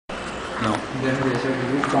Then they said,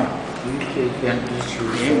 you come, you take and teach you.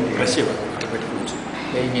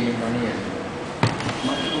 Paying any money.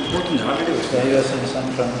 So I was in San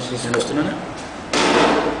Francisco.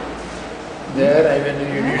 There I went to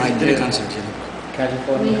University of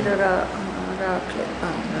California.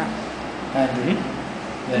 And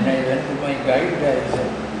when I went to my guide, I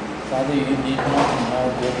said, Father, you need not now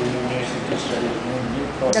go to university to study. No need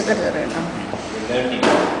for learning.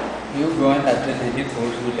 You go and attend any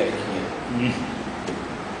course you like here.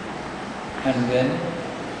 And then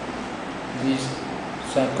these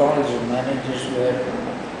psychology managers were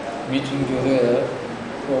meeting together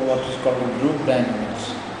for what is called group dynamics.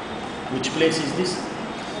 Which place is this?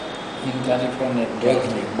 In California,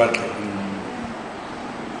 Berkeley.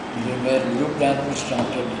 Where group dynamics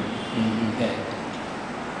started there.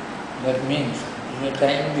 That means, the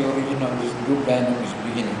time the origin of this group dynamics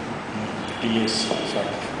beginning. Yes, sort of.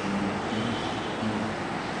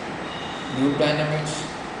 Group dynamics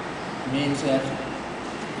means that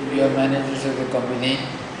we are managers of the company,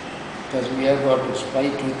 because we have got to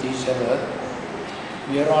fight with each other.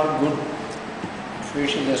 We are all good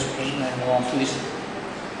facial expression in office,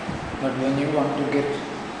 but when you want to get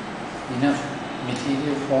enough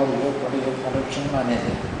material for your particular production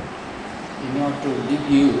manager, in order to dig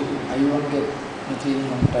you, I won't get material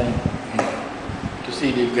on time. To see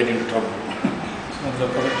if you get into trouble. So the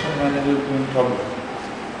production manager will be in trouble.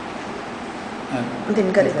 The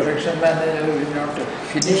production manager will not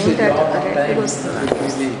finish the job on time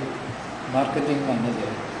with the marketing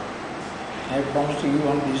manager. I promised you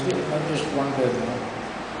on this day, not just one day.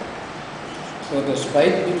 So the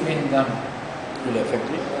spike between them will affect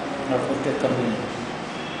the company.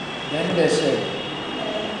 Then they said,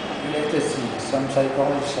 let us see, some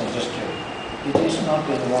psychologists suggested, it is not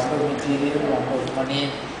a want of material, want of money,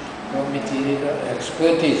 no material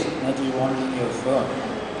expertise that you want in your firm,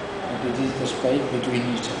 but it is the spike between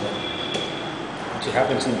each other. It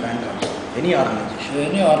happens in bank also, any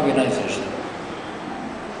organization.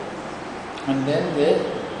 And then they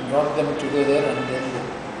brought them together, and then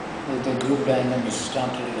the group dynamics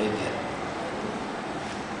started like that.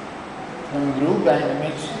 From group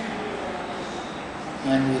dynamics,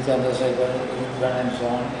 and with other psychologists and so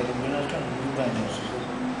on, group dynamics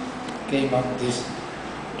came up this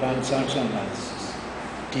transactional analysis.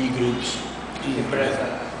 T groups.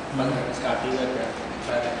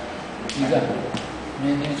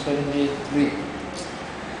 Meaning 73.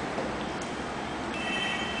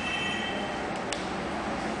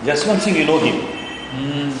 Just one thing, you know him.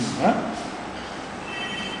 Huh?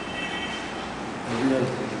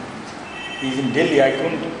 He's in Delhi. I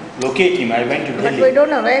couldn't locate him. I went to Delhi. But we don't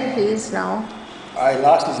know where he is now. I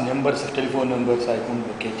lost his numbers, telephone numbers. I couldn't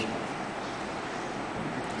locate him.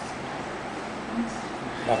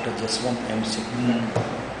 Dr. Jaswant MC.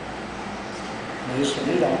 They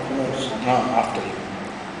studied afterwards. After him.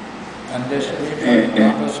 And they studied for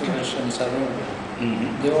Thomas and Sarova.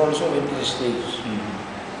 They also went to the States.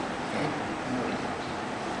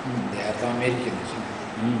 They are the Americans.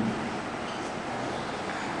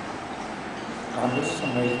 Congress is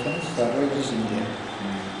Americans, Sarova is Indian.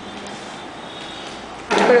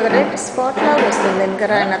 ఇక్కడ ఒక red spot లాగా వస్తుంది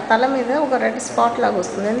ఎందుకరా ఆయన తల మీద ఒక red spot లాగా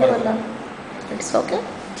వస్తుంది ఎందువల్ల it's okay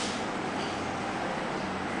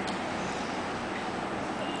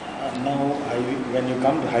Now, when you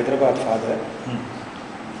come to Hyderabad, Father,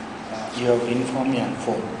 you have to inform me on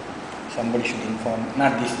phone. Somebody should inform.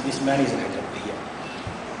 Not this man is in Hyderabad here.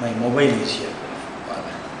 My mobile is here,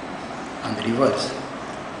 Father. On the reverse,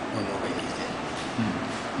 my mobile is there.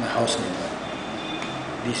 My house number.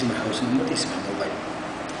 This is my house number, this is my mobile.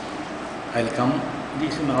 I'll come,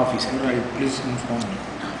 this is my office. Right, please inform me.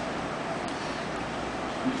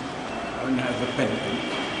 I will have a pen.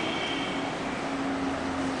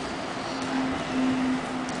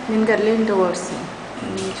 నేను can lean towards you.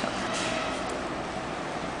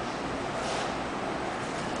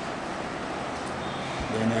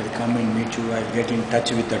 Then I'll come and meet you. I'll get in touch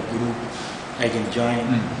with that group. I can join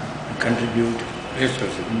and contribute. Yes, sir.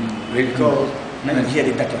 Because here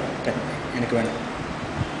is that one.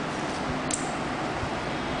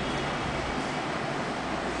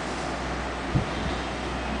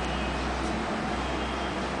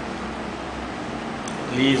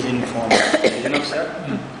 Please inform us. Enough, sir?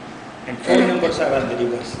 And phone numbers are on the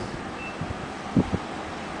reverse.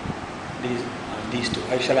 These two.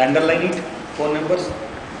 I shall underline it. Phone numbers.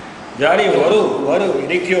 Jari, varu,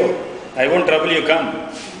 idikyo. I won't trouble you, come.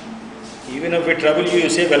 Even if we trouble you, you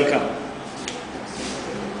say welcome.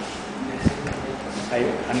 I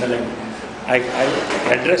underline. I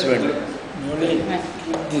address well. Only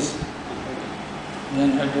this.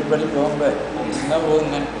 Then everybody go back. Now,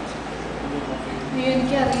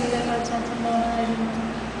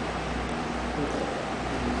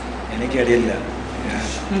 എനിക്കറിയില്ല.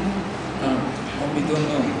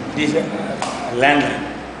 ഇതൊന്നും This landline.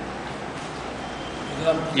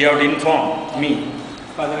 You have to inform me.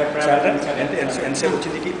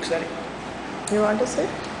 You want to say?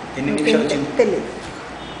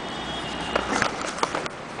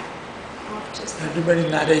 Everybody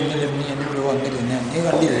nara ഇന്നലെ നീ എന്നോട് വന്നിരുന്ന നീ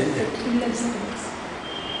കണ്ടില്ലേ?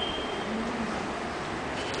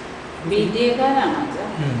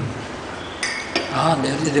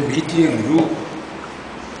 there is a BTA group.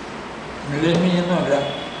 മില്ലേനിയൊന്നും അല്ല.